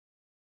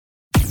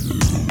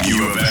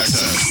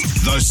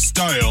The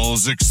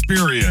Styles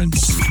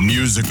Experience.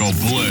 Musical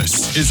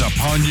bliss is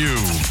upon you.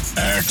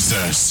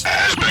 Access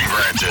has been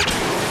granted.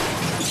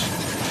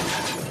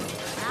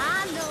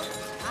 I know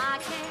I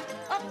can't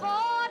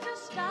afford to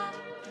stop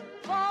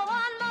for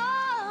one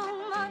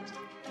moment.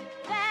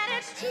 That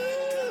it's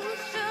too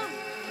soon.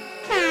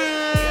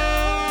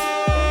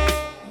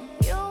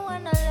 You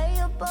and I lay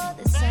above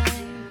the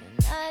same.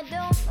 I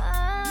don't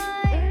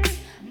mind,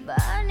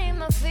 but I need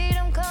my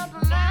freedom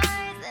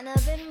compromised, and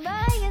I've been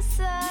by your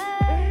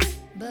side.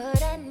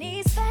 But I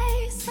need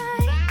space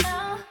right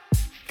now.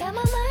 Got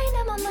my mind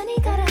and my money,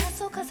 gotta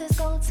hustle cause it's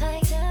gold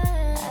tight.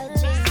 I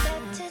just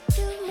got to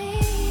do me.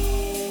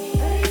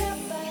 Yeah,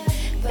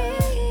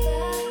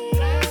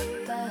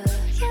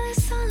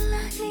 that's all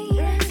I need.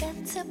 I got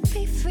to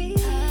be free.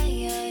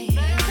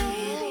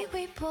 Baby,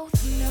 we both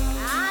know.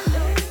 I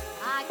know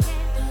I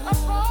can't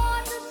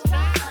afford to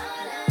stop.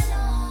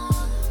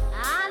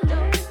 I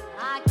know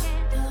I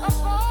can't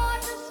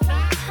afford to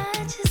stop.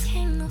 I just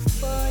can't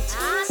afford to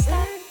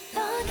stop.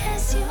 Long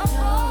as you know.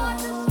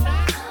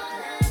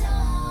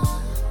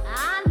 I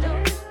know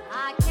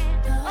I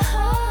can't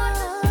afford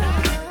to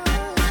stop.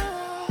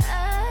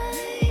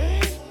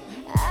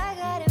 I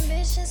got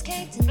ambitions,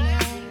 can't deny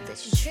that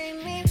you treat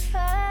me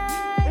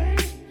right.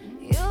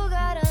 You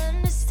gotta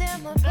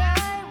understand my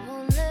pride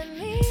won't let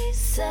me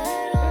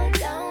settle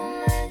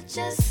down. I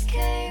just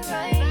can't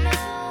right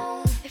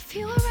now. If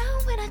you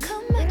around when I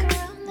come back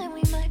around, then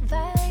we might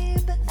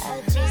vibe.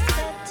 I just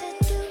got to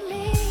do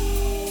me.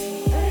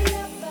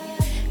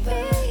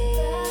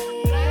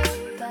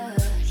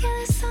 Yeah,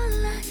 that's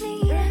all I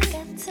need. I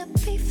got to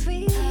be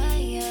free.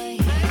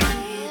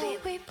 Baby,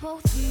 we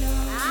both know.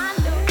 I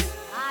know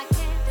I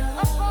can't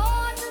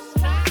afford to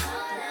stop.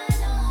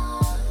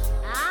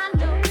 I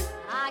know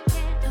I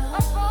can't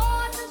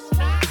afford to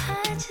stop.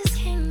 I just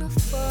can't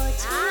afford to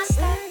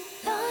stop.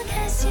 Long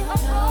as you know.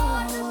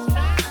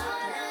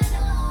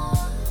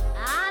 I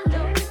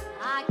know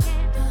I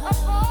can't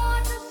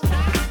afford to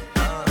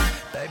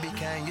stop. Baby,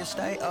 can you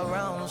stay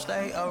around,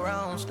 stay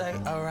around, stay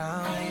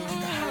around?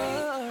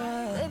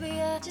 Baby,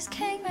 I just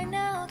can't right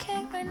now,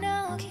 can't right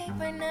now, can't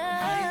right now.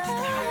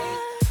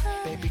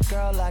 Baby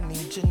girl, I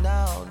need you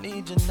now,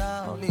 need you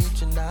now, need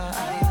you now.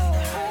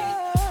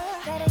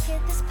 Gotta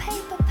get this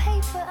paper,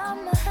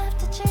 I'ma have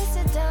to chase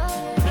it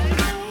down.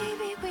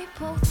 Baby, we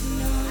both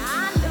know. I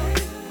know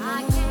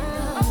I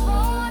can't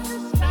afford to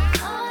stop.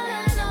 I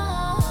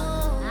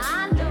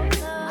know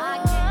I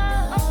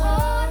can't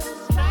afford to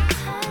stop.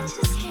 I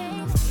just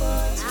can't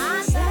afford to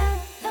stop.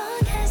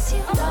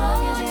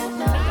 Long as you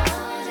know.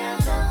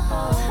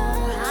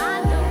 I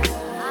know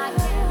I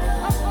can't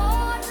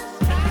afford to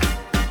stop.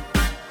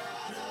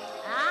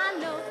 I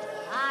know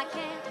I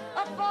can't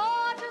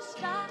afford to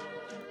stop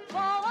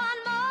for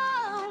one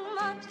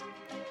moment.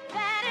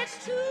 That it's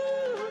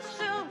too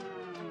soon.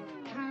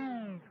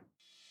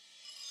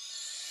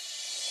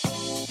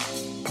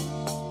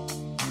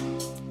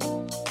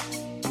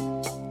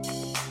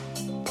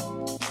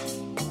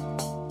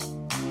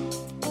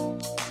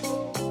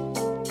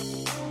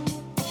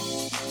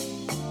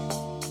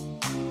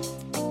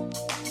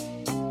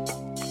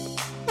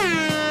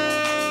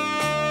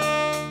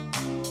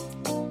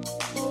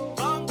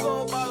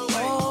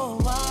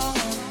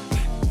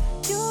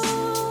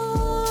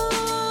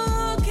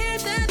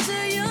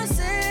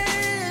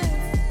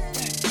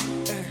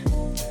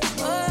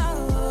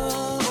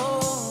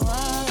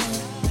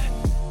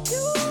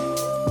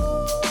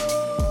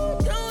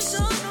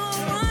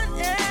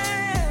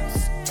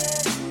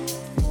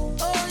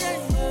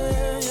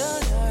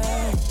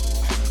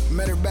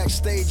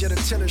 Backstage at a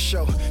Tiller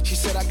show, she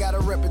said I got a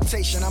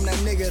reputation, I'm that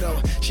nigga though.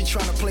 She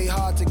tryna play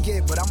hard to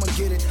get, but I'ma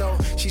get it though.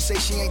 She say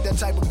she ain't that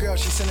type of girl,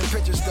 she sending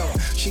pictures though.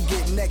 She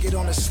get naked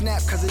on a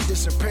snap cause it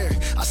disappeared.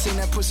 I seen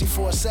that pussy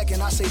for a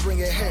second, I say bring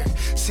it here.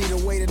 See the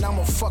way that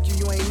I'ma fuck you,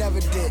 you ain't never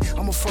did.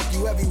 I'ma fuck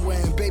you everywhere,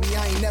 and baby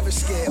I ain't never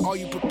scared. Are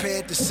you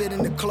prepared to sit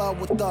in the club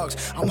with thugs?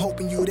 I'm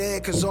hoping you there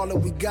cause all that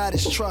we got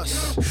is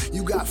trust.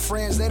 You got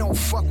friends, they don't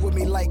fuck with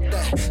me like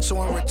that.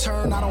 So in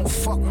return, I don't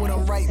fuck with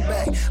them right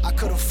back. I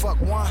could've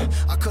fucked one,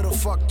 I could've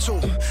fucked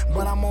two,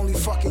 but I'm only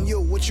fucking you.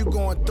 What you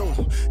going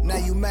through? Now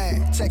you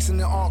mad, texting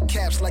in all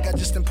caps like I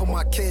just done put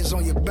my kids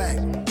on your back.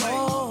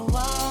 Oh,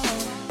 wow.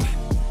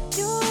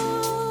 You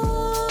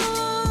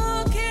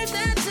keep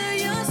that to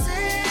yourself.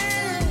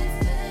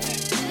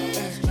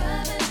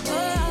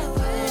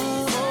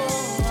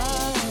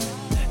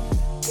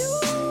 You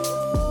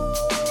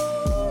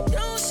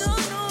don't show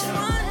no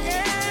one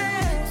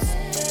else.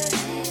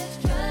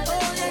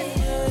 Oh,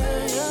 yeah.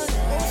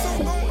 I'm so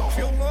gone off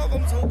your love,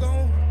 I'm so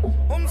gone.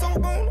 I'm so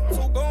gone, I'm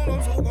so gone,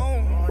 I'm so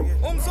gone.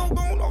 I'm so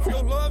gone off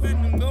your love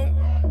and I'm gone.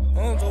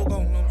 I'm so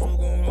gone, I'm so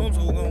gone, I'm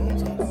so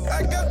gone.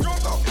 I got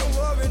drunk off your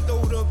love and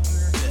throwed up.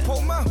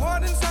 Pour my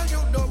heart inside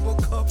your double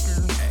cup.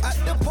 At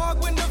the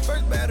park when the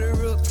first batter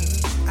up.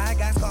 I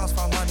got scars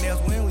from my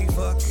nails when we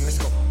fuck. Let's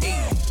go.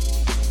 Hey.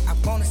 I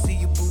wanna see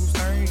your boobs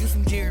turn, you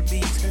some Jerry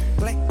B's.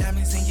 Black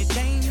diamonds in your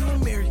chain, you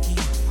American.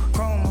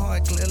 Chrome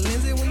hard, clear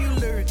lenses when you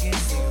lurking.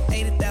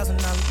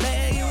 $80,000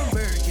 bag, you a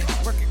virgin.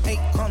 Working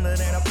 800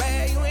 and a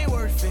bag, you ain't working.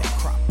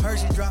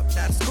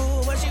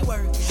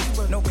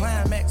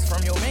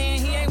 your man,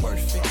 he ain't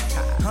worth it.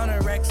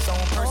 100 racks on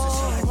person,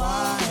 she like,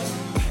 why?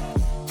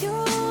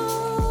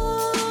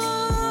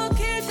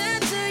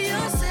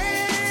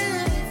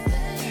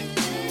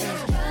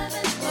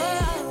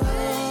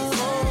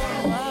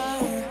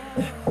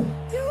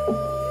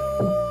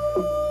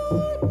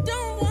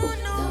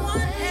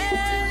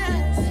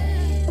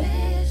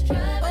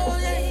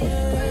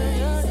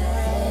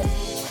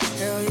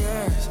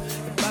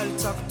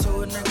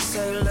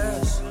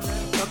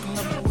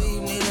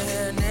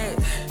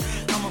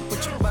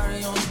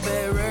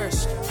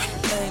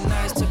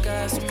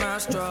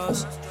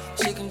 Straws.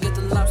 She can get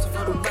the lobster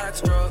for the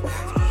backstroke.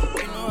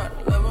 You know I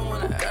love it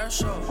when I air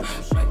show.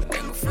 Make a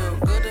nigga feel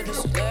good that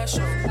it's a gas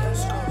show.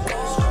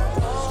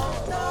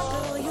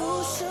 Girl,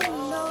 you should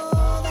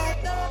know that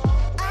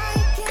I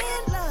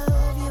can't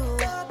love you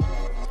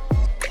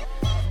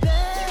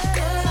better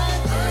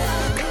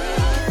than me.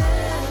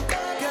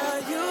 Girl,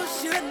 you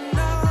should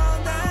know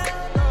that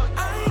I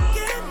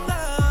can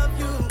love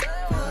you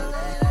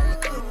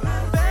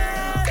better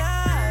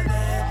than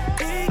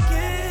he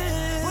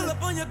can. Pull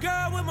up on your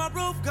girl with my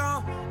roof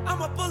gone.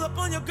 I'ma pull up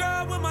on your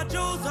girl with my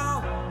jewels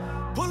on.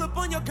 Pull up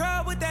on your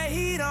girl with that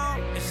heat on.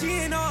 And she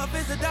ain't know if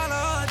it's $1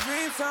 or a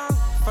dream song.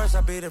 First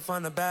I beat it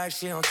from the back,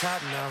 she on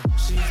top now.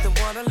 She used to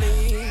wanna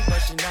leave, but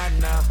she not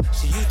now.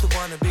 She used to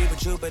wanna be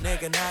with you, but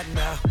nigga not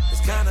now.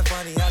 It's kinda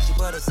funny how she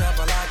put herself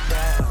on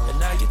lockdown. And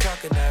now you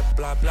talking that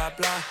blah blah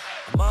blah.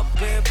 I'm up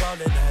here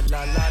rolling that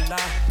la la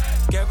la.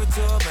 Gave it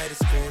to her, made her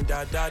scream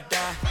da da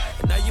da.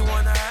 And now you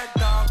wanna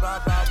act all rah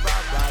rah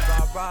rah rah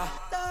rah rah.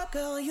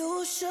 Girl,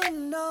 you should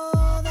know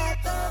that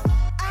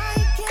I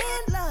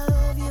can't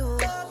love you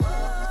better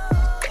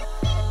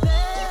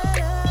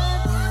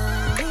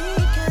than we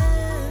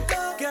can.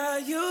 Girl,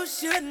 you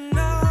should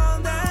know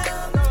that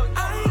I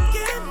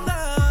can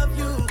love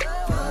you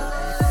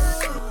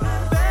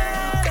better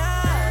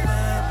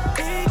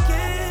than we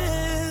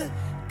can.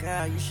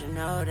 Girl, you should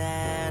know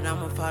that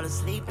I'ma fall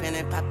asleep and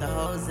then pop the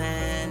hose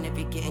in. If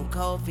you're getting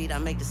cold feet, I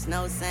make the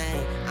snow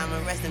sing. I'ma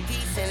rest in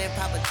peace and then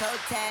pop a toe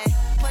tag.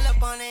 Pull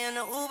up on it in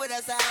the Uber,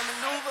 that's how I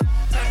maneuver.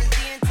 Turn the D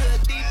into a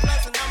D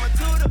plus and I'm a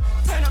tutor.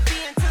 Turn a B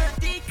into a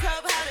D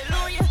cup,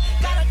 hallelujah.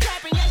 Got her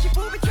clapping, yeah, she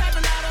booby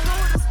trapping out of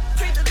hooters.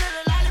 Treat the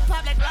little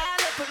lollipop like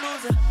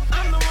Lollapalooza.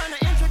 I'm the one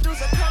to introduce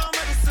a Kama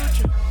to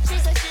Sutra.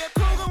 She said she a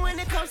cougar when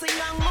it comes to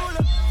young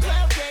moolah.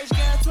 12 gauge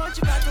girl,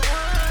 20 about to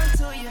run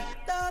to you.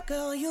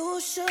 Girl,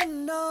 you should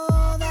know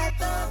that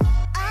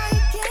I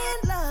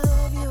can't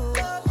love you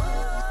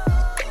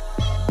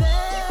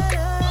better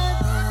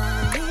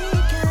than we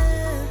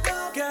can.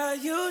 Girl,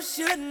 you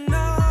should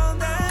know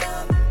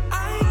that I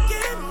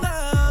can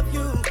love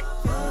you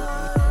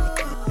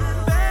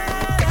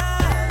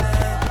better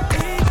than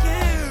we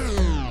can.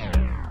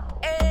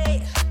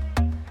 Hey,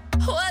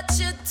 what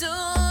you do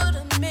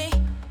to me?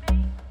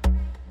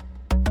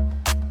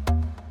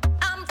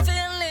 I'm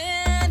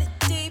feeling it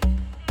deep.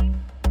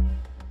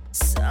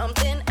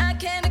 Something I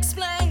can't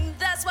explain,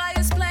 that's why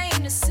it's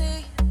plain to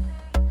see.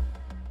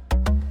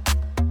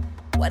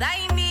 What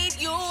I need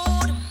you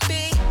to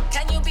be,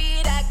 can you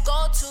be that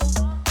go-to?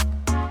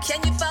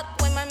 Can you fuck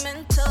with my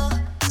mental?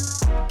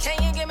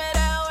 Can you give me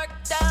that work,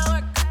 that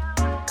work?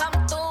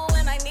 Come through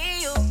when I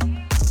need you.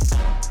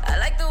 I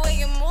like the way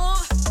you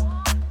move,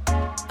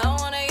 I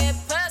wanna get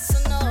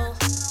personal.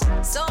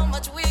 So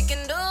much we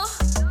can do.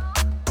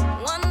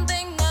 One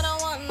thing that I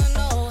wanna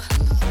know,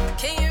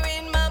 can you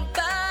read my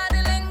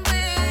body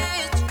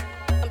language?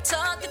 I'm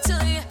talking to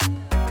you,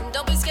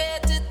 don't be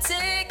scared to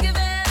take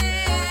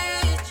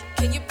advantage.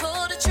 Can you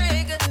pull the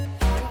trigger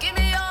and give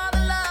me all the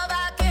love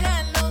I can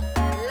handle?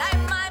 Light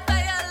my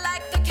fire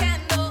like a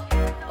candle.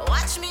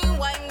 Watch me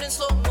wind in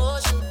slow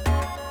motion.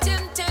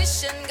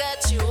 Temptation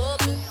got you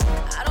open.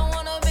 I don't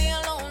wanna be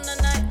alone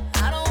tonight.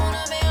 I don't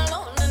wanna be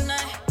alone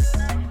tonight.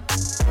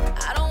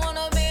 I don't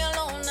wanna be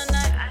alone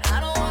tonight. I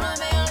don't wanna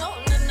be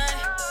alone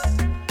tonight.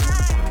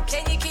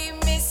 Can you keep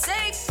me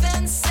safe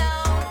and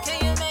sound? Can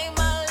you make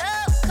my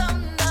love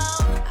come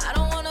down? I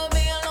don't wanna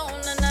be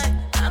alone tonight.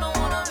 I don't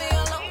wanna be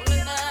alone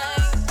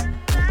tonight.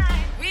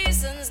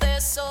 Reasons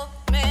there's so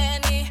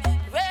many.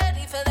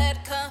 Ready for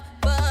that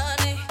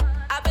company.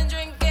 I've been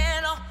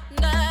drinking all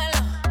night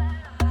long.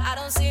 I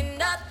don't see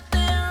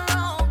nothing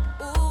wrong.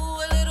 Ooh,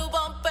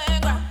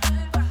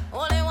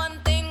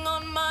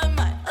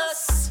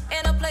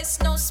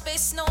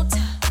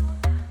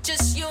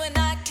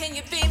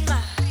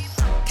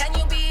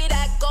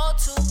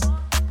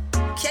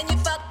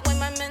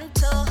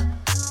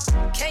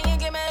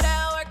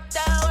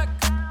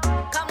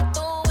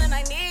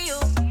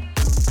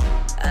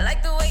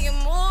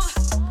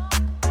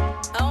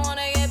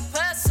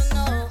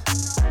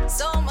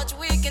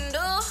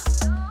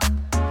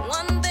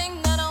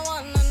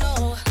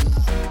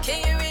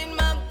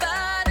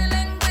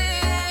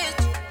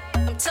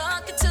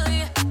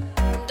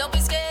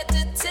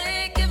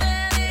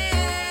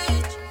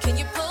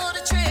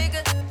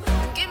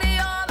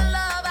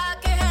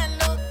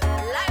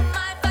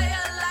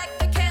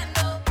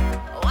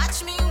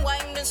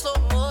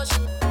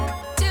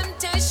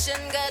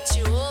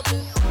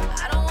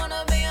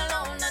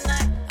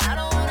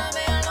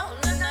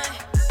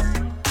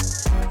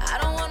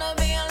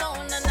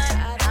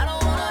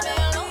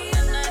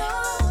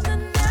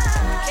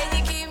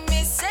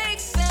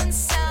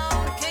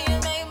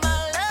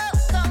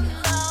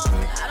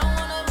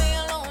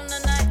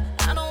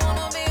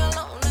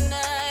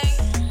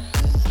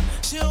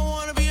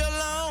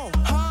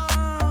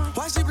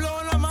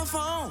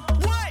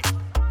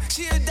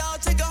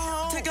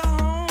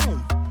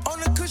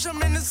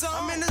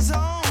 I'm in the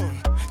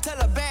zone. Tell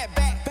her back,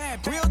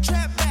 real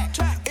trap back.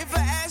 If her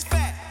ass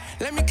fat,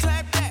 let me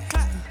clap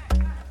that.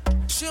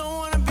 She don't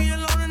wanna be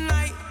alone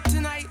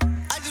tonight.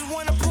 I just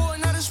wanna pour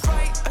another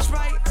Sprite. That's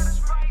right.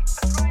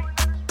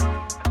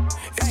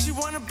 If she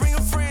wanna bring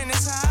a friend,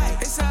 it's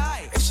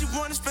alright. If she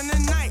wanna spend the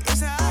night,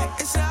 it's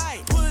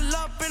alright. Pull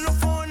up in the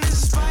phone,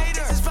 it's a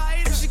spider.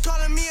 If she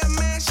calling me a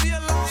man, she a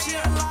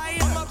liar.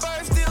 But my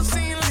bird still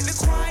sing like the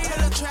choir.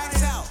 Pull the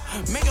tracks out,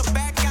 make her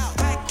back out.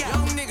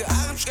 Young nigga,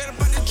 I'm straight up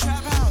at the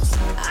trap house.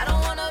 I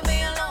don't wanna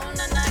be alone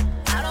tonight.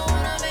 I don't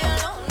wanna be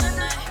alone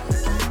tonight.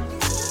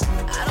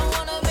 I don't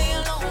wanna be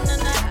alone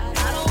tonight. I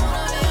don't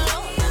wanna be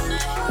alone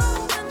tonight.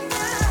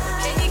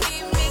 Can you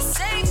keep me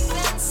safe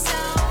and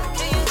sound?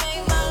 Can you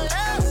make my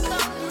love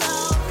come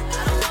down? I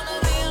don't wanna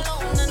be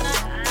alone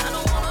tonight. I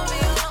don't wanna be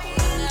alone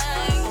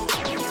tonight.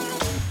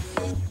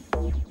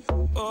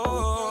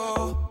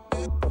 Oh,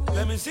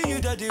 let me see you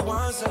dirty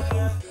once.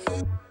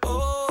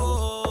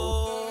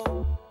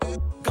 Oh,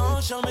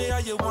 gon' show me how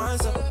you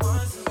want some.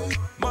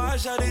 My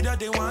shawty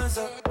dirty once.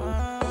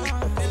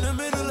 In the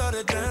middle of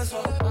the dance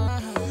floor.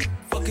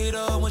 Fuck it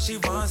up when she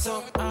wants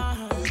some.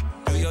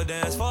 Do your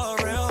dance for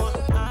real.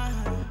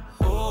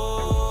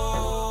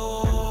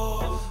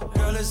 Oh,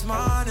 girl, it's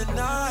mine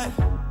tonight.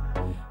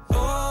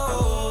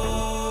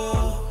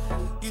 Oh,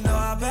 you know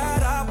how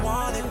bad I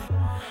want it.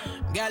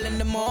 Girl in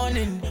the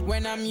morning,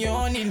 when I'm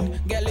yawning,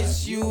 girl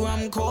it's you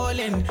I'm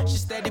calling. She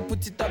steady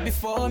put it up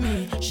before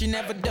me, she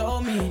never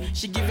dull me,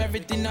 she give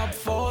everything up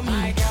for me.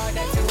 My girl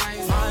that's a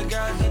wine song, My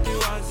girl, that you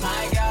want some.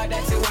 my girl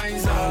that's a wine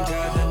song. My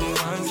girl, that you want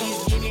some.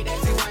 Please give me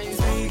that wine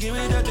song, Please give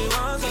me that you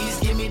want some. please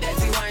give me that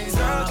wine Girl,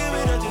 song. give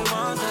me that you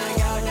want some. My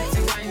girl that's a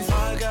wine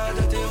song, My girl,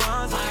 that you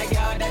want some. my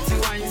girl that's a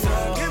wine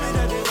song. Give me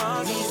that you want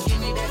some. Please give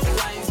me that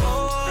wine song, Oh,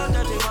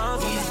 that you want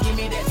some. please give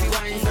me that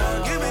wine song.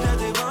 Give me that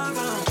you want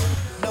some.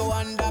 No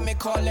wonder me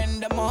call in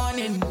the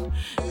morning.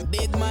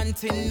 Big man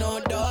thing, no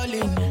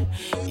darling.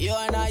 You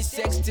and I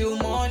sex till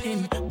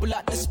morning. Pull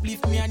out the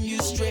spliff, me and you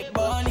straight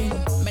burning.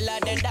 Me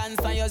like the dance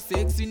on your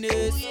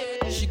sexiness.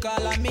 She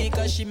call on me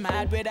cause she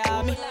mad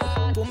without me.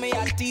 Put me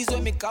at tease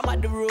when me come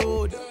at the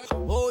road.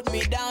 Hold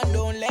me down,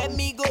 don't let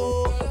me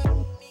go.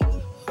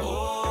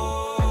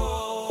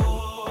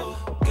 Oh,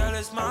 girl,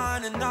 it's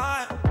mine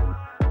tonight.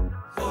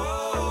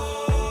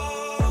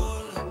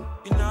 Oh,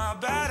 you know how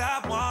bad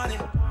I want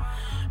it.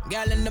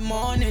 Girl in the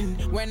morning,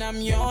 when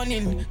I'm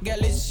yawning, girl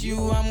it's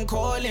you I'm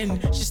calling.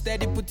 She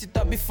steady put it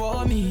up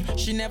before me,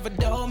 she never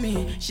dull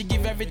me, she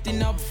give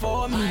everything up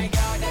for me. My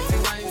girl that's a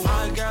wine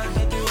song, My girl,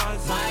 that you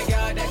want some. my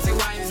girl that's a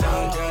wine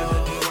song. My girl,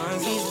 that you want some.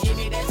 Please give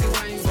me that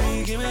wine song,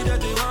 Please give me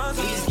that you want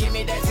some. please give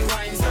me that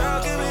wine Girl,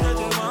 song. give me that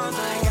you want some.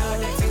 My girl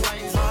that's a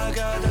wine song, My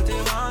girl, that you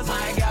want some.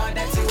 my girl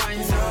that's a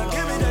wine song.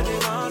 Give me that you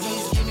want some.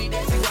 Please give me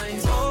that wine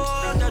song, Oh,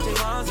 that you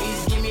want some.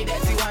 please give me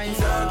that wine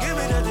song. Give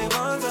me that you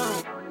want some.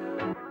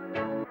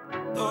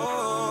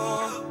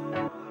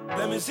 Oh,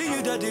 let me see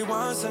you dirty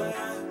want some.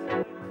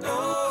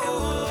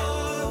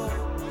 Oh,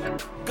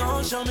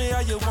 gon' show me how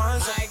you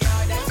want some. My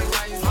girl that's a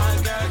wine song, My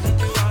girl, that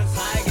you want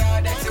some. my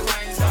girl that's a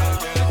wine song.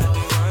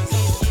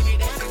 Please give me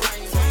that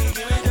wine song,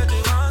 Give me that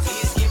you want some.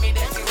 please give me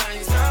that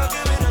wine song.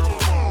 Give me that you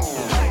want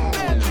some.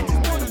 Bad bitches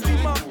wanna be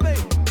my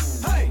babe.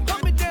 Hey,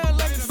 hold me down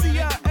like the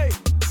CIA. Hey,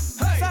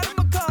 side of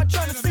my car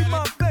tryna see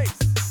my face.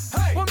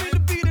 Hey, want me to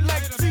beat it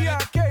like the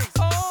TIKs.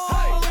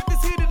 Oh, if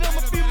it's heated,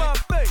 I'ma be my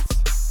face.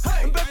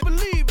 Hey, and best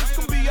believe it's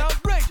gonna be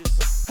outrageous.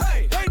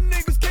 Hey,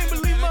 niggas can't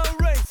believe my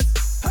race.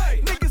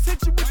 Hey, niggas hit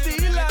you with the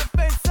Eli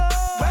face. Oh,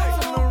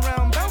 bouncing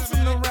around,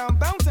 bouncing around,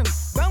 bouncing,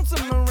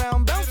 bouncing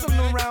around, bouncing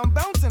around,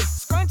 bouncing,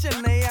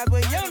 scrunching they eyes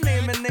with your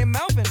name and they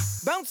mouthing,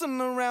 bouncing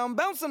around,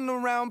 bouncing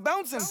around,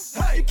 bouncing.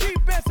 Hey, you keep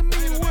asking me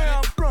where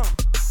I'm from.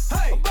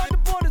 Hey, about the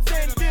borders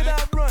and did I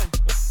run?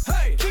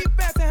 Hey, keep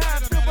asking how I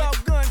feel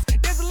about guns.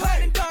 There's a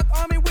light and dark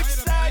army, which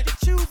side you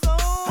choose on?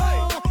 Hey,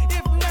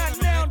 if not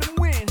now, then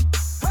when?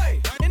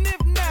 Hey, and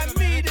if not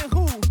me, then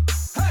who?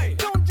 Hey,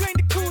 don't drink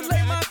the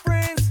Kool-Aid, my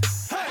friends.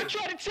 Hey, I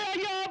try to tell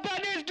y'all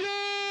about this dude.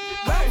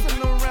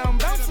 Bouncing around,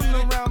 bouncing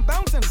around,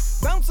 bouncing,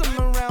 bouncing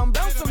around,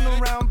 bouncing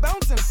around,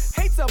 bouncing.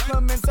 Hate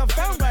supplements are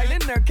found right in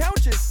their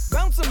couches.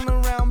 Bouncing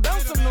around,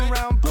 bouncing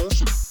around,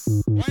 bouncing.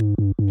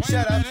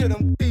 Shout out to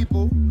them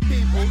people.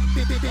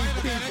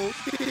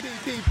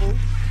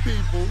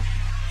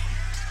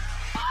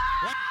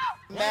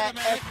 Mad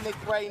ethnic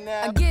right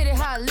now. I get it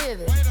how I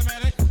live it.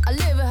 I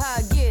live it how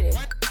I get it.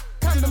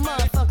 Come the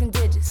motherfucking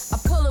digits. I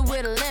pull it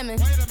with a lemon.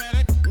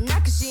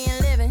 Not cause she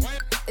ain't living.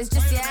 It's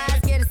just your eyes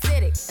get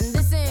acidic. And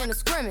this ain't a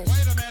scrimmage.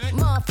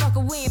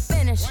 Motherfucker, we ain't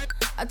finished.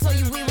 I told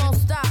you we won't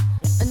stop.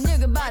 A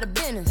nigga by the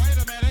business.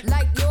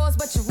 Like yours,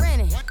 but you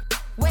rent it.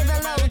 Wave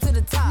that low to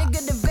the top.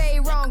 Nigga, the very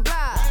wrong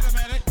glide.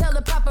 Tell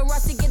the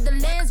paparazzi get the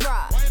lens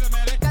right.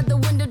 Got the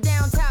window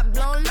down, top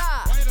blown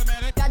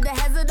live. Got the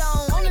hazard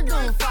on the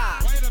doom fire.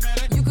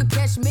 You could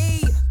catch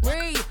me,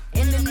 Ree,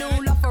 in the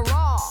new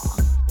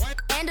LaFerrari.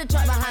 And the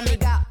truck behind me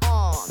got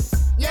arms.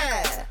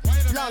 Yeah,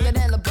 longer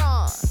than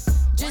LeBron.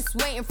 Just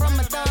waiting from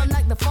my thumb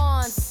like the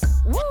fawns.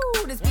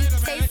 Woo, this beat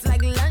tastes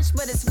like lunch,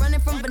 but it's running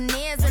from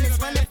veneers and it's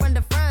running from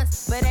the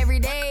fronts. But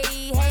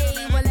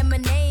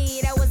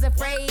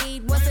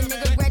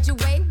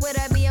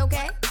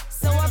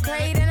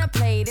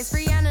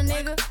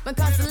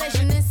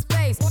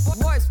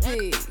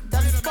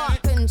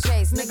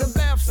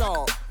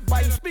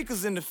biting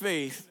speakers in the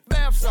face.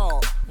 Bath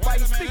salt,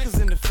 biting speakers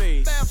in the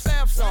face.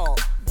 Bath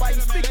salt,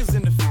 biting speakers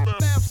in the face.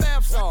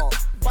 Bath salt,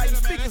 biting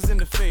speakers in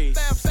the face.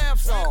 Bath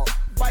salt,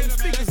 biting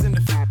speakers in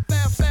the face.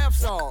 Bath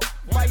salt,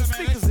 biting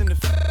speakers in the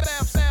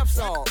face. Bath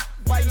salt,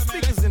 biting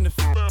speakers in the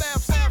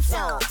face. Bath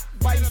salt,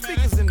 biting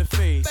speakers in the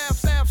face.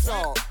 Bath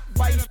salt,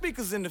 biting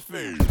speakers in the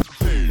face.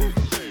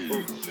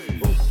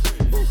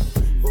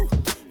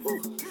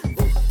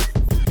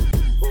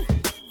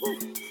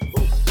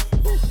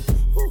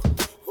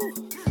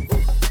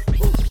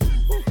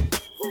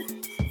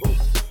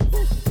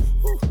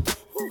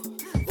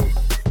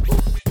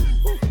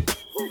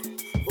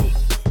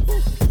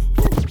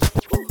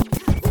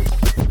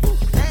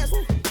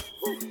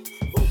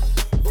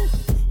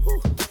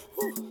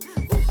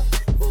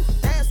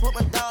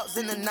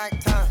 In the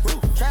nighttime,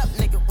 trap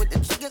nigga with the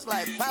chickens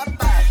like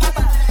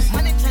Popeye.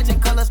 Money changing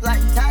colors like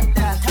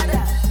tie-dye.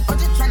 I'm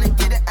just tryna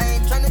get it, I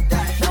ain't tryna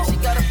die. She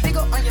got a big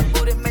on your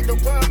booty, make the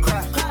world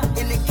cry.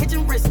 In the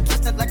kitchen, wrist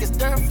twisted like it's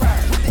stir fry.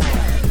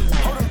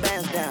 Hold them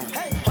bands down,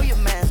 hold your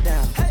mans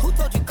down. Who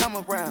told you come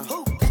around?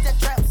 It's that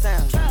trap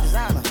sound.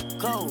 Designer,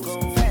 clothes,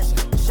 fashion,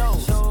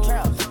 shows,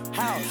 trap,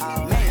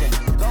 house, made it,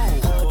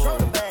 gold. Control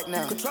the bag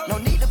now, no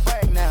need to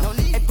brag now.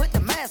 Hey, put the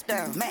mask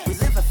down, we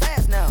living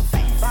fast now.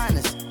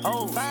 Finest,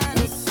 oh,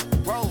 finest,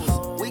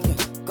 rose, we can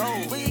go,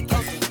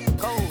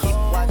 keep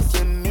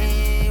watching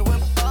me when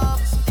Bob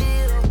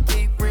still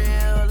keep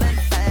real and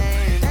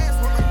fame. Dance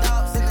with my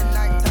dogs in the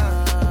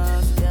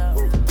nighttime.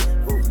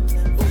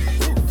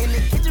 In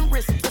the kitchen,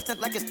 wrist twisted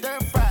like it's stir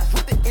fry.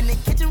 In the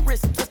kitchen,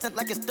 wrist twisted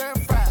like it's stir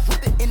fry.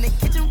 In the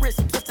kitchen,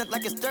 wrist twisted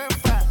like it's stir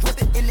fry.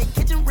 In the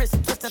kitchen, wrist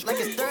twisted like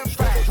it's stir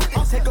fry.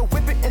 I'll take a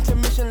whip it,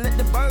 intermission, let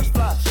the birds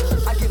fly.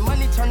 I get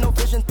money, turn no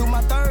vision through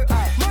my third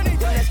eye. Money,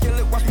 down that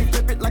skillet, watch me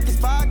flip it like it's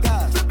Five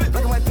Guys. Black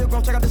and white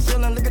pilgrim, check out the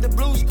ceiling, look at the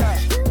blue sky.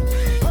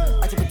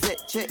 I keep a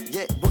check,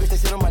 yeah, boogers they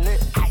sit on my neck.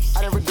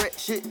 I don't regret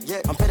shit,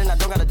 yeah, I'm petting, I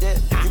don't got a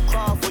debt. You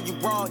crawl for you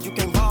raw, you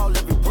can't ball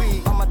every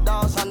week. All my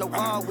dogs on the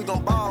wall, we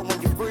gon' ball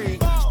when you free.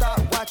 Stop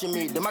watching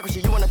me,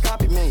 democracy, you wanna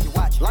copy me.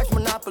 Life's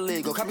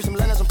monopoly, go copy some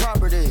land and some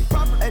property.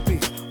 AP,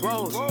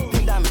 rose,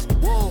 pink diamonds,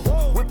 wool,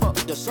 whip up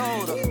the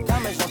soda,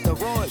 diamonds on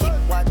steroids.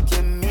 Keep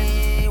watching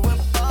me when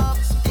Bob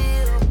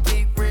still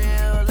keep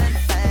real and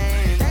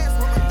fame. Dance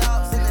with my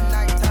dogs in the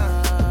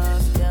nighttime.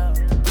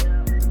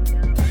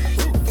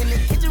 In the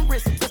kitchen,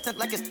 wrist twisted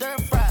like it's stir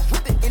fry.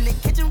 In the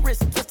kitchen,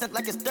 wrist twisted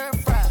like it's stir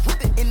fry.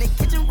 In the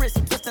kitchen, wrist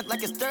twisted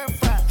like it's stir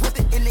fry.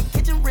 In the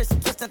kitchen, wrist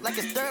twisted like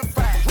it's stir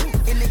fry.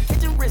 In the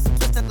kitchen, wrist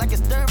twisted like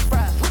it's stir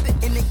fry.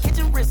 In the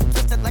kitchen, wrist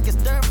twisted like it's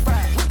stir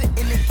fry.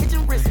 In the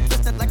kitchen, wrist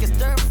twisted like it's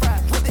stir fry.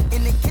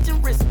 In the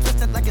kitchen, wrist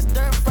twisted like it's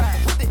stir fry.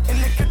 In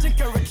the kitchen,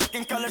 curry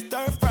chicken, color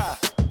stir fry.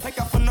 Take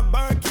off from the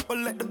bird, keep her,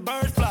 let the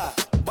birds fly.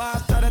 Why I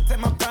started to take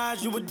my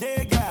prize, you a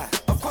dead guy.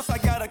 Of course I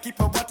gotta keep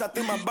a watch out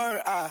through my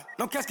bird eye.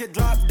 No casket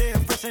drop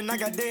dead, fresh and I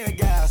got dead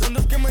guys. Don't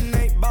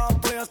discriminate, ball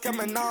players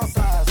coming all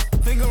sides.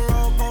 Finger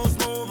roll, post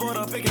move, or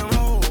the pick and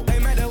roll. They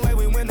made the way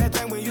we win that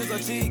thing, we use a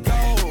cheat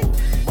code.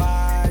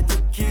 Why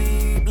you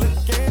keep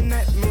looking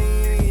at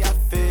me? I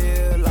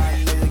feel like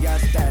nigga got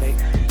static.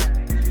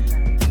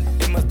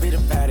 It must be the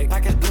paddock.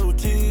 Package blue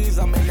cheese,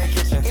 I'm in the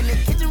kitchen. In the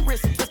kitchen,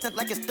 wrist twisted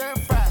like it's stir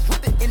fry.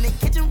 In the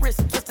kitchen, wrist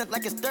twisted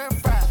like it's stir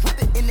fry.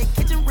 In the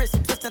kitchen, wrist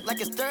twisted like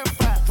it's stir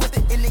fry.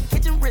 In the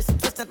kitchen, wrist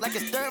twisted like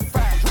it's stir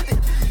fry.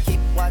 Keep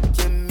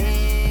watching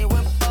me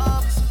when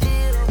Bob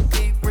still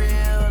keep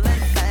real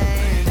and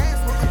fame.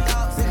 Dance with my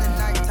dogs in the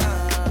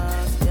nighttime.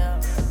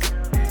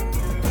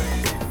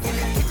 In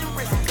the kitchen,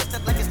 wrist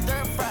twisted like it's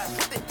stir fry.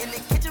 In the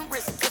kitchen,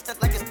 wrist twisted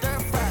like it's stir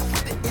fry.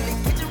 In the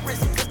kitchen,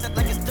 wrist twisted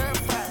like it's stir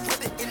fry.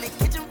 In the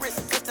kitchen, wrist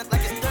twisted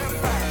like it's stir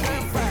fry.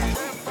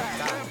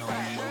 God know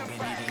me,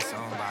 been needing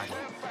somebody.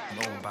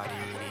 Nobody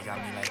really got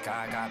me like I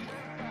got me.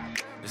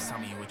 Just tell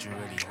me what you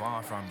really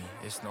want from me.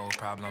 It's no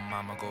problem,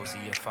 I'ma go see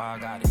if I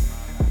got it.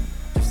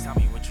 Just tell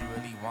me what you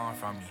really want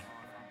from me.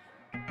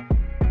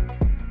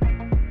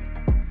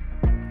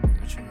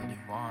 What you really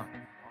want.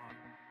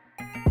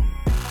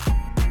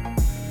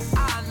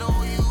 I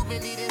know you've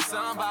been needing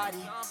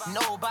somebody.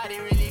 Nobody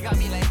really got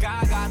me like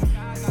I got me.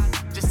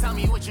 Just tell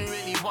me what you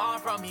really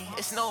want from me.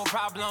 It's no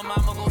problem,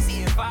 I'ma go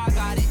see if I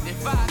got it.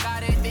 If I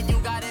got it, then you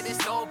got it,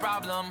 it's no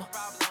problem.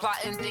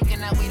 Plotting, thinking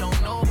that we don't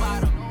know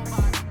about them.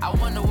 I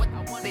wonder what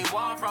they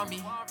want from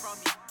me.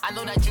 I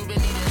know that you've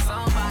been needing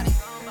somebody.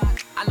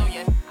 I know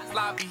you're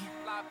sloppy.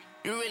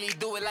 You really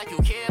do it like you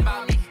care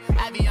about me.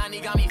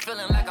 Aviani got me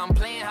feeling like I'm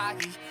playing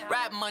hockey.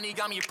 Rap money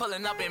got me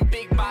pulling up in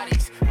big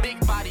bodies. Big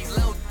bodies,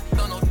 little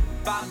don't know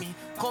about me.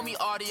 Call me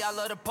Artie, I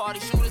love the party,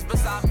 shooters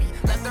beside me.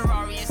 Left the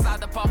Rari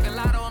inside the parking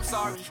lot, oh I'm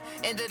sorry.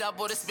 Ended up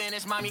with a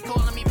Spanish mommy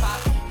calling me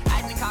Poppy.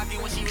 Acting cocky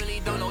when she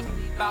really don't know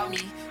about me.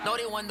 Know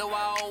they wonder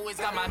why I always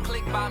got my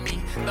click by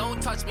me.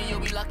 Don't touch me, you'll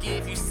be lucky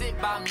if you sit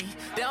by me.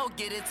 They don't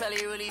get it till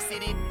they really see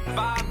they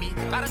by me.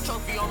 Got a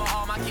trophy on my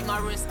arm, I keep my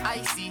wrist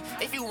icy.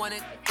 If you want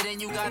it, then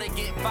you gotta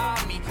get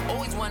by me.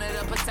 Always wanted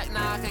to protect,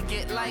 now I could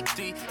get like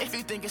 3. If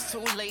you think it's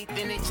too late,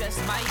 then it just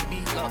might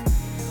be. Look,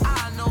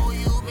 I know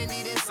you've been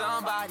needing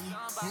somebody.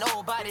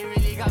 Nobody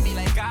really got me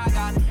like I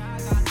got me.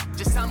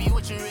 me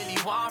what you really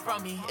want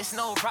from me. It's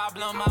no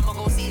problem, I'ma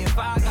go see if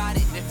I got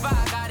it. If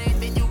I got it,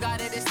 then you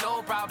got it, it's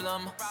no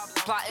problem.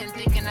 Plotting,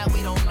 thinking that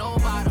we don't know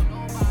about them.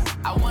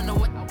 I wonder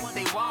what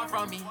they want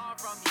from me.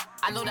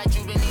 I know that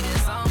you been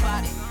needing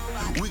somebody.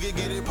 We could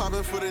get it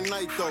poppin' for the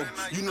night though.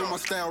 You know my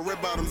style,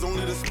 red bottoms,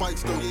 only the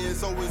spikes though. Yeah,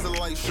 it's always a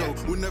light show.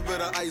 Whenever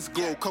the ice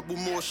glow, couple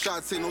more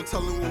shots, ain't no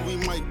telling where we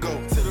might go.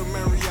 To the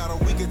Marietta,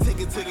 we can take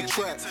it to the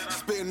trap.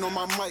 Spitting on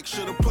my mic,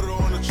 should've put it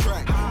on the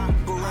track.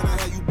 But rather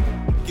have you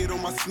get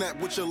on my snap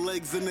with your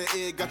legs in the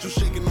air, got you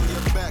shaking on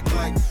your back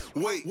like,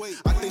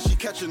 wait, I think she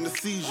catching the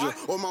seizure.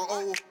 Or my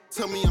old,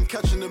 tell me I'm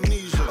catching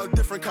amnesia. A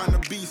different kind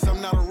of beast, I'm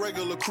not a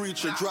regular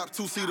creature. Drop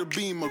 2-seater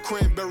Beamer,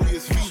 cranberry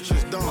is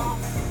features, dumb.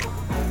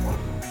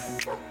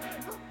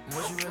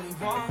 What you really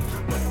want?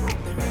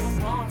 They really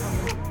want from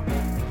me.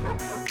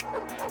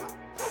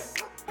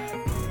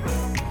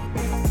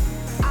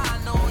 I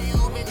know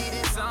you've been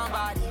needing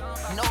somebody.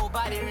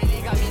 Nobody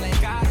really got me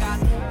like I got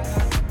me.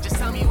 Just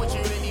tell me what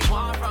you really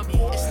want from me.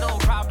 It's no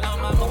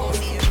problem, I'ma go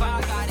see if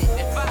I got it.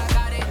 If I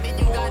got it, then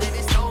you got it,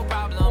 it's no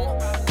problem.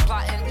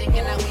 Plotting,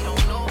 thinking that we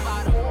don't know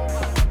about them.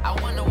 I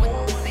wonder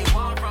what they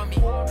want from me.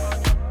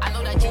 I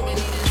know that you've been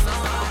needing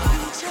somebody.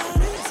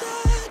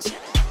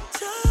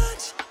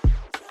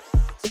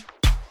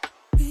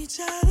 Reach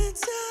out and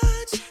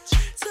touch,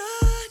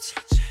 touch,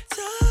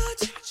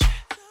 touch.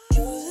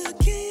 You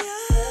looking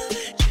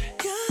yummy,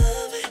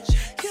 yummy,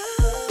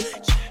 yummy.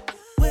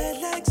 Wet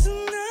like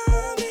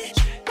tsunami,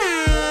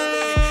 yummy,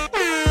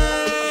 yummy.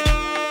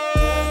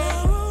 Girl,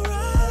 I will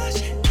rush,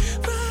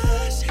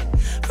 rush,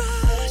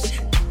 rush.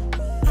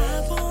 I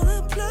wanna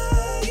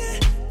plug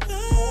it,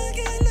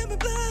 let me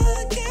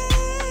plug it.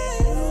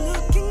 You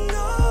looking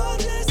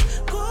gorgeous,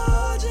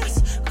 gorgeous,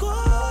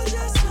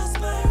 gorgeous. Just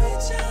my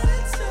reach out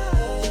and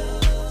touch.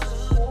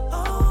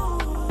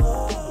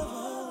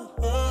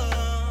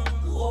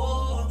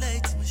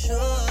 Late to my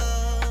show.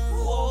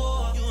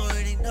 You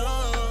already know.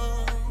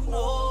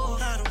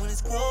 How the wind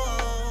is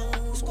cold.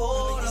 It's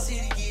cold. Make the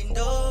city getting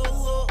dough.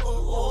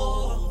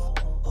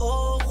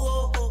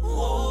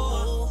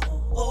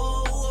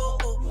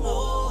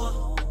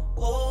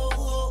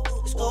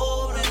 It's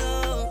cold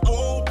enough.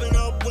 Open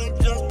up with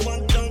just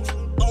one touch.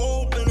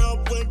 Open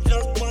up with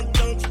just one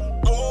touch.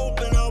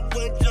 Open up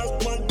with just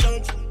one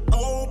touch.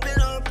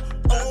 Open up,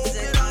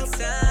 open up.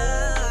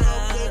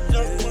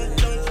 Just one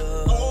touch.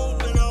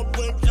 Open up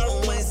with just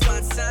one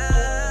touch.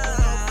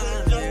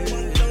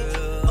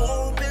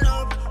 Open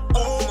up,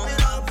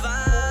 open up.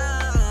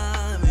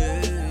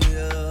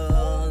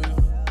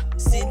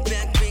 Sit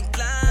back,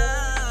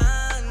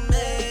 recline,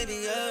 baby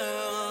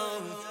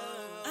girl.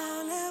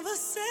 I'll never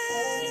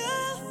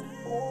settle.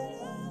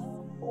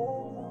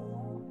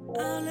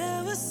 I'll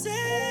never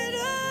settle.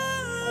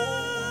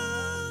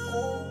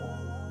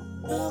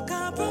 No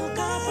compromise.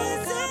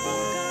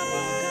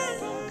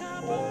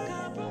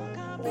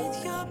 With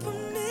your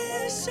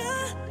permission,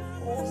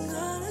 I'm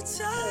gonna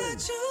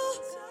touch you.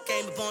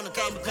 Came upon with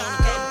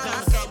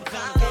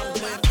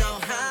no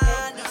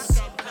highness.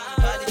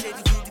 Body shape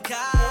to keep the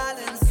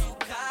Collins.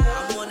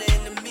 I'm one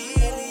in a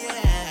million.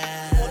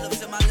 Pull up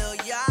to my little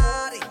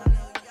yachty.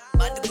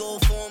 About to go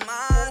for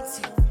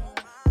Monty.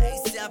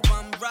 ASAP,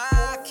 I'm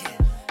rocking.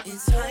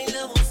 It's high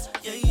levels,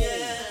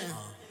 yeah.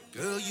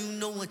 Girl, you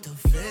know what to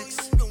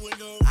fix.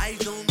 I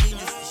don't mean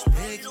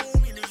disrespect.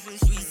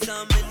 Sweet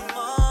some in the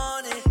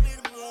morning.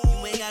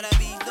 You ain't gotta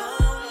be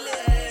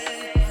lonely.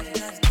 All you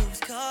gotta do is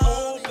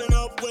call. Open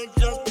up with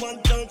just one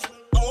touch.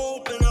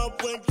 Open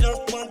up with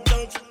just one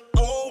touch.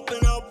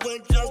 Open up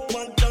with just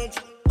one touch.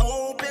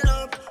 Open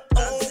up,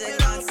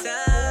 open up.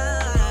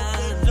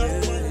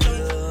 Just one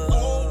touch.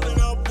 Open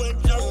up with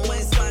just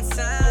one touch.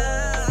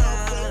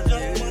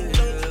 Just one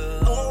touch.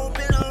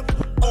 Open up,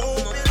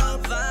 open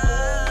up.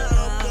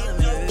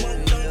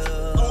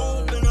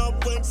 Open up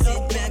with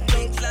sit back,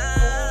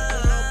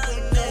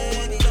 recline,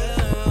 baby girl.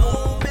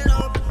 Open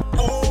up,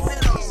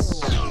 open up.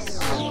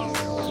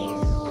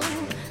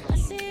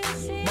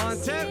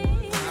 Montep,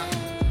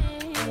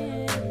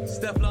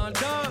 Stefflon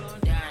Dog.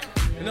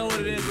 You know what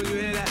it is when you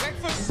hear that.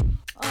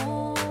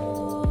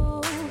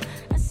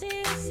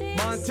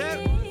 Montep,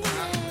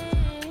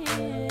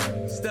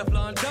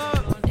 Stefflon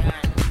Dog.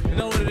 You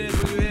know what it is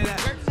when you hear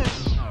that.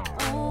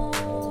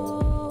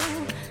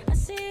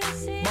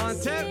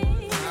 Montep,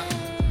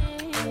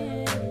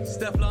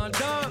 Stefflon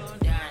Dog.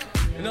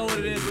 You know what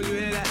it is when you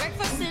hear that.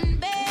 Breakfast in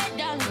bed,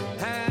 darling.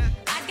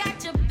 I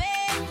got your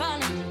bed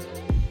calling.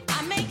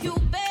 I make you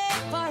bed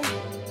for you.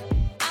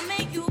 I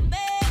make you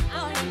bed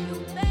for you.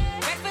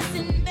 Breakfast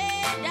in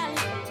bed, darling.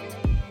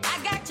 I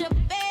got your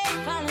bed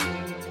calling.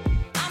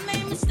 I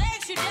made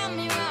mistakes, you done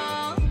me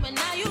wrong, but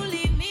now you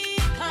leave me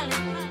calling.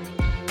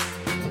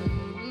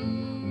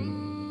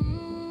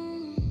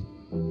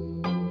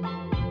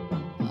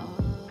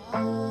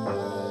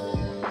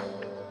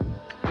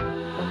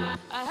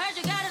 I heard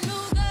you got a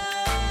new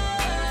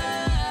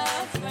girl.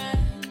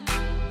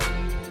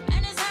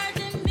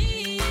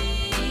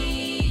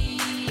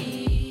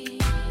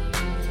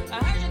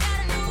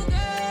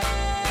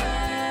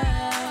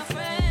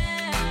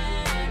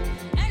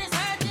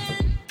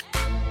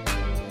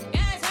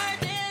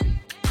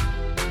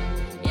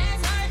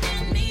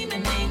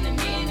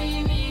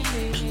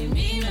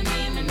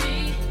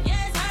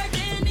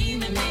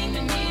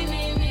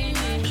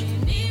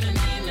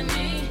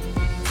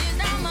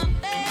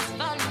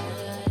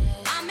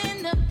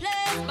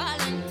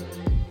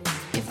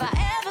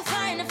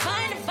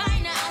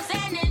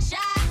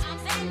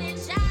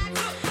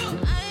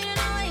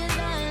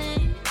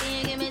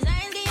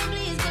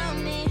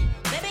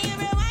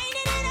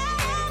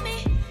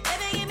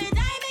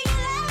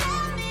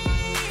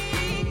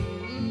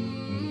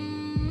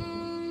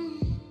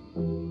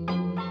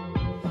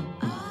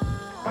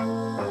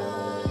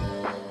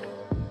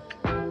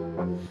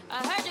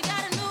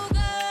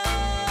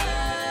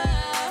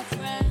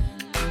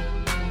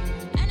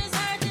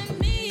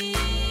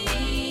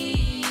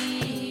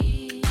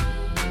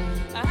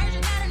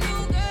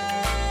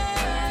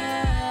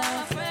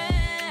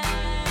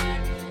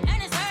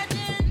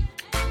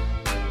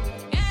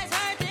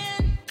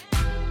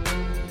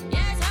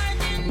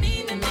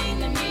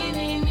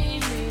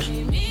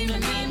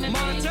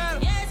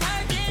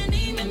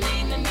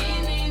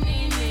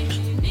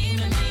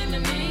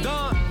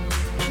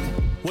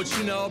 what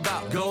you know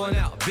about going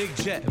out. Big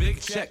jet, big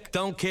check.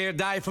 Don't care,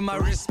 die for my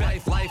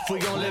respect. Life, we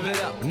gon' live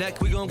it up.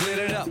 Neck, we gon'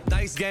 glitter it up.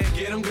 Dice game,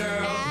 get them,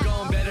 girl.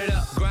 Gon' bet it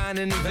up. Grind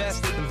and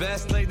invest it.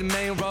 Invest, play the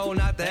main role,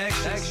 not the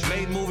extras.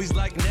 Made movies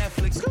like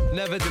Netflix.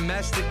 Never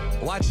domestic.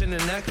 Watching the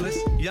necklace.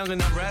 Young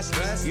and I'm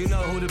restless. You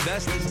know who the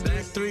best is.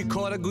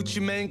 3/4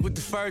 Gucci Mane with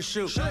the first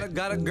shoe.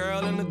 Got a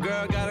girl and the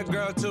girl got a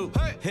girl too.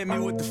 Hit me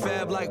with the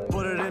fab like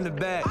put it in the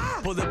bag.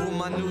 Pull up with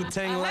my new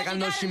tank like I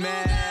know she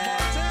mad.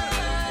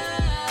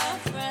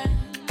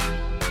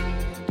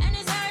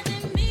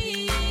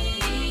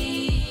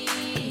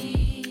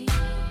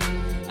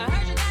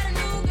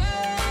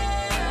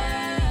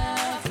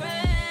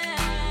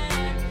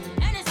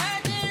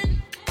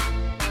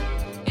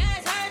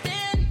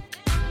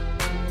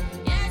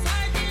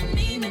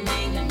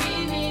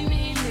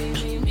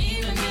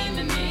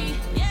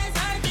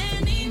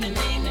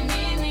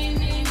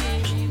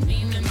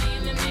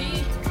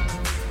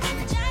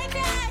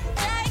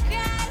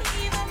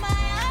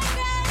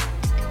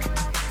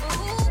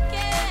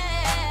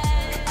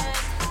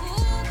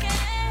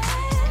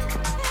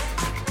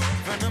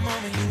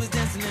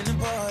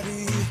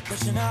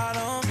 Pushing out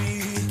on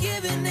me,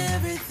 giving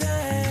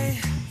everything,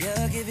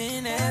 you're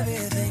giving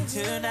everything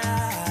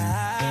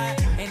tonight.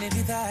 And if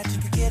you thought you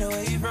could get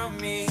away from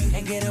me,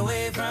 and get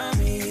away from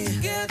me,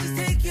 girl, just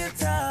take your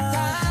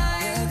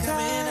time. You're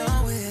coming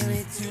on with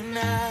me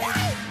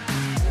tonight.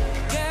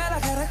 Girl, I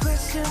got a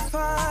question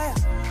for you.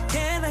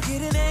 Can I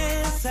get an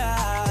answer?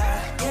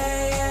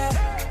 Yeah.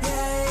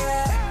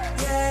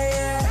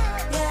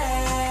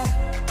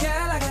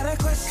 Girl, I got a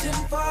question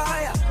for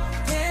you.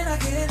 Can I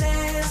get an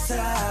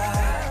answer?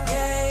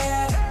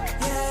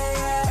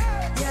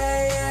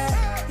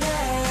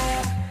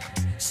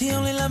 She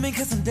only love me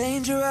cause I'm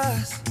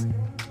dangerous.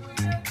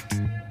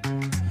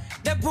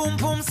 That boom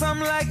boom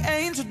something like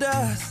angel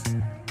dust.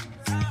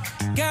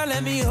 Girl,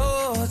 let me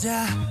hold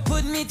ya.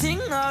 Put me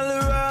ting all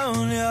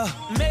around ya.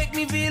 Make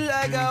me feel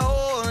like I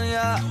own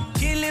ya.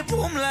 Kill it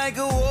boom like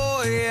a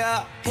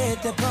warrior.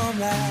 Hit the boom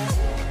like.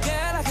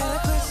 Girl, I got a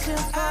question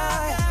for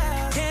ya.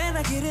 Can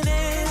I get an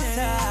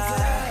answer?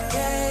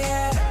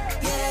 Yeah.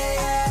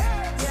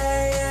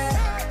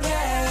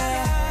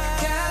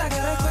 Girl, I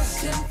got a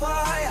question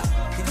for ya.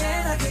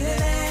 Can I get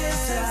an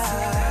answer?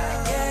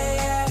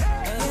 Yeah.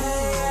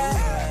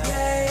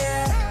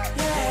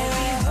 Let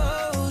me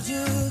hold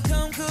you,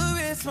 come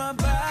caress my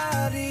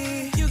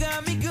body. You got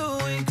me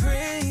going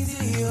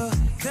crazy.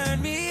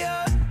 Turn me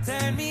up.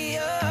 Baby,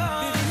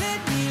 let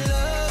me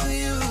love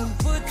you.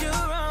 Put your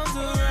arms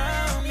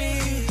around me.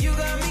 You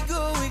got me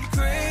going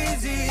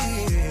crazy.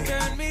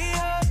 Turn me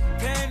up.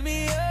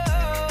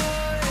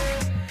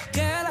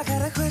 Girl, I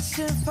got a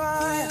question for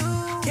you.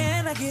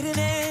 Can I get an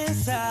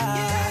answer?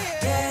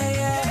 Yeah.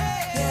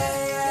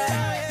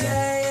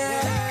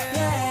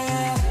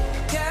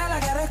 Girl, I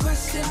got a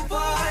question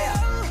for you.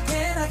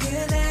 Can I get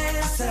an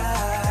answer?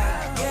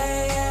 Yeah.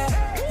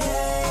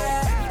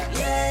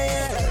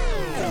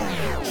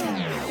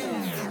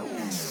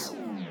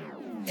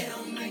 It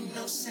don't make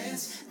no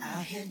sense.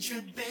 Out here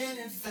dripping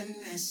in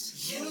finesse.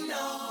 You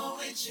know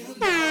it.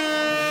 Out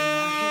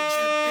here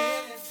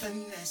dripping in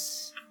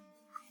finesse.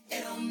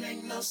 It don't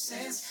make no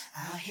sense.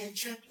 Out here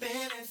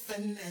dripping in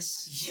finesse.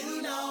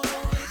 You know it.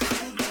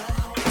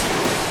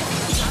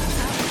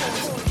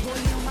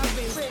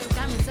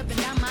 Diamonds up and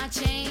down my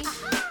chain.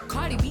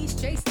 Cardi B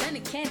straight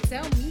stunning, can't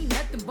tell me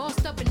nothing.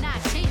 Bossed up and I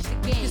changed the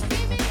game.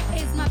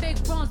 It's my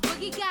big bronze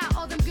boogie got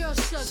all them girls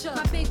shook.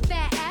 My big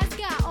fat ass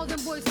got all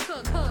them boys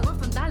cooked. We're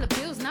from dollar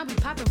bills, now we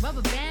popping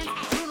rubber bands.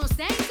 Bruno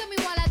sang to me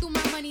while I do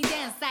my money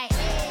dance like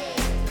hey.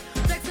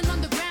 Flexing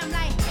on the gram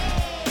like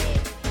hey.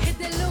 Hit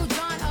that Lil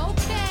Jon,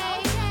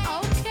 okay.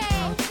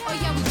 Oh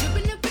yeah, we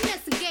dripping in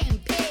finesse and getting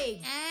paid.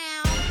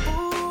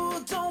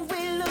 Ooh, don't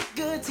we look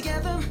good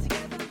together?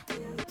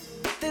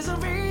 There's a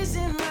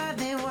reason why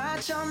they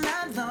watch all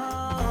night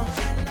long.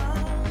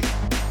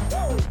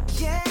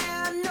 Yeah,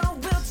 I know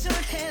we'll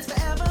turn heads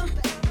forever.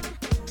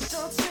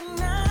 So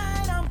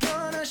tonight I'm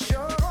gonna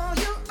show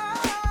you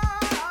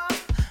off.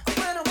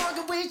 When I walk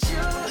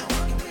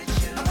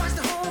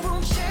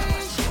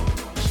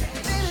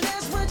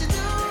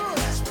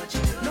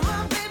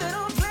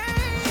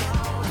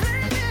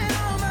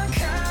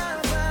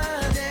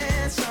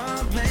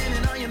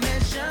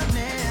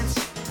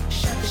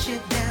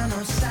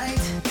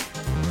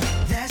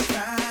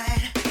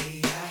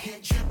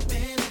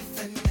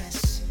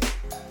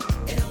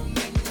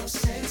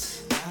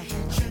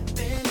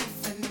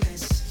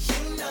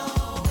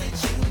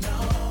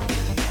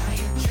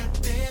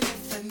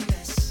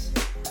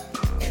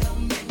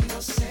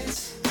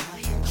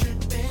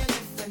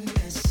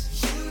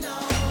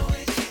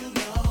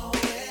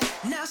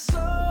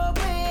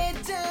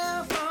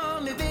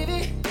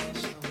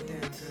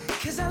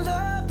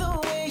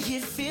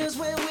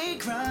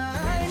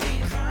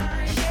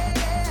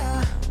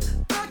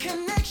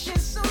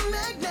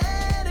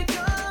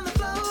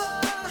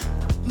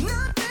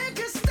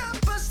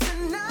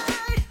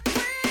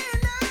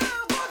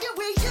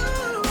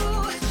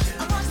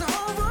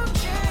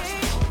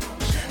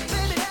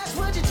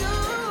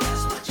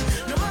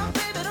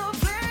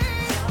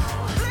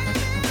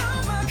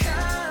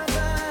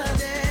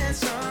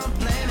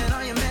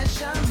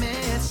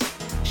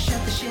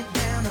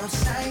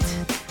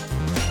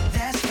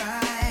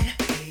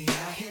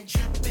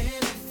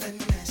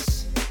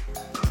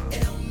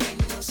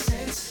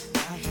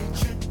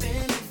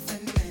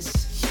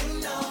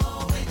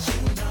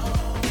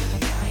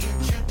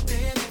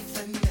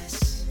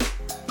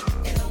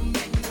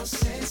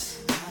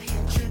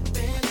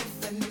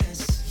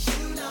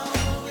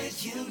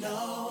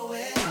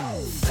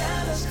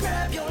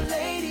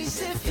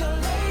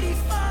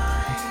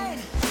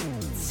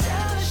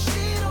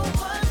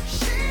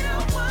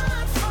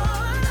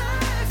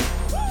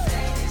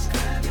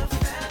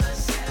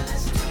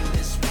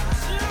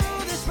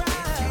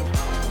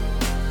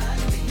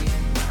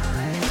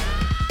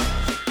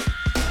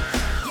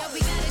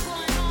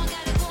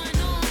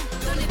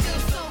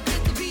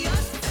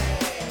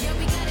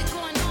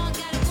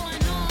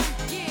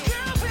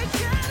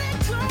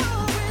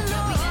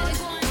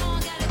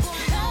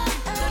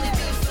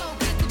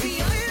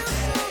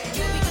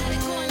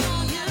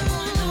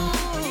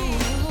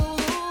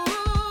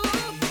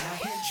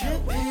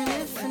Dripping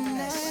in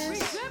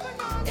finesse.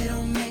 It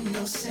don't make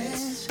no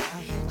sense.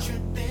 Out here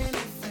dripping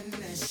in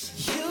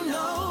finesse. You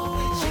know.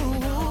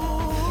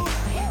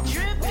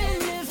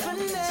 Dripping in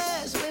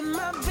finesse with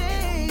my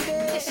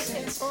baby.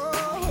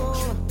 Oh,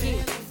 dripping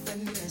in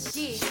finesse.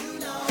 You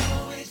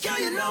know it. Girl,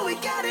 you know we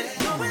got it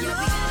going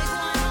on.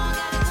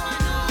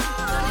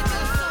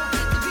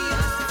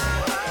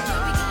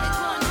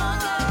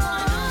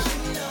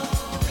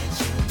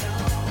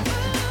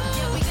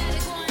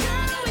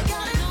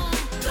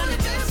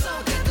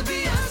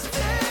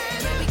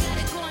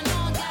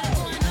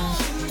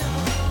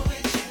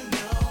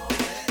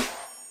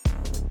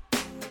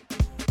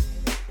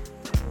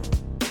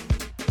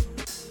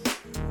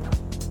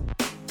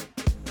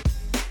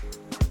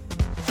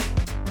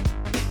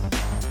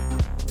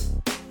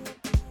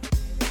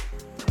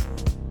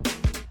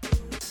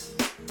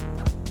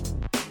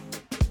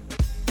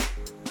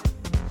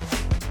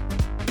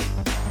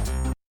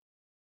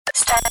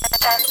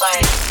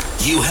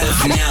 You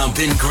have now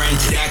been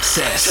granted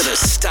access to the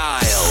Style